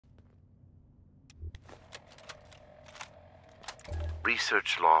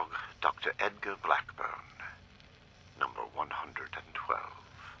Research log, Dr. Edgar Blackburn, number 112.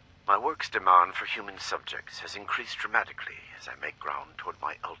 My work's demand for human subjects has increased dramatically as I make ground toward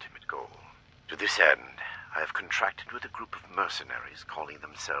my ultimate goal. To this end, I have contracted with a group of mercenaries calling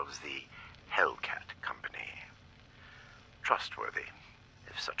themselves the Hellcat Company. Trustworthy,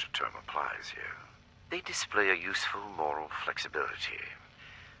 if such a term applies here. They display a useful moral flexibility.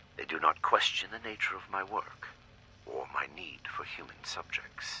 They do not question the nature of my work or my need for human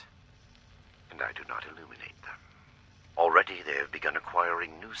subjects, and I do not illuminate them. Already they have begun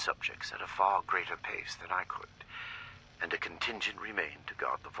acquiring new subjects at a far greater pace than I could, and a contingent remained to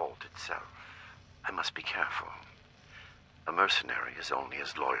guard the vault itself. I must be careful. A mercenary is only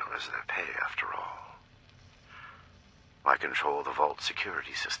as loyal as their pay, after all. My control of the vault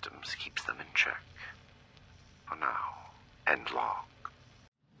security systems keeps them in check. For now. End log.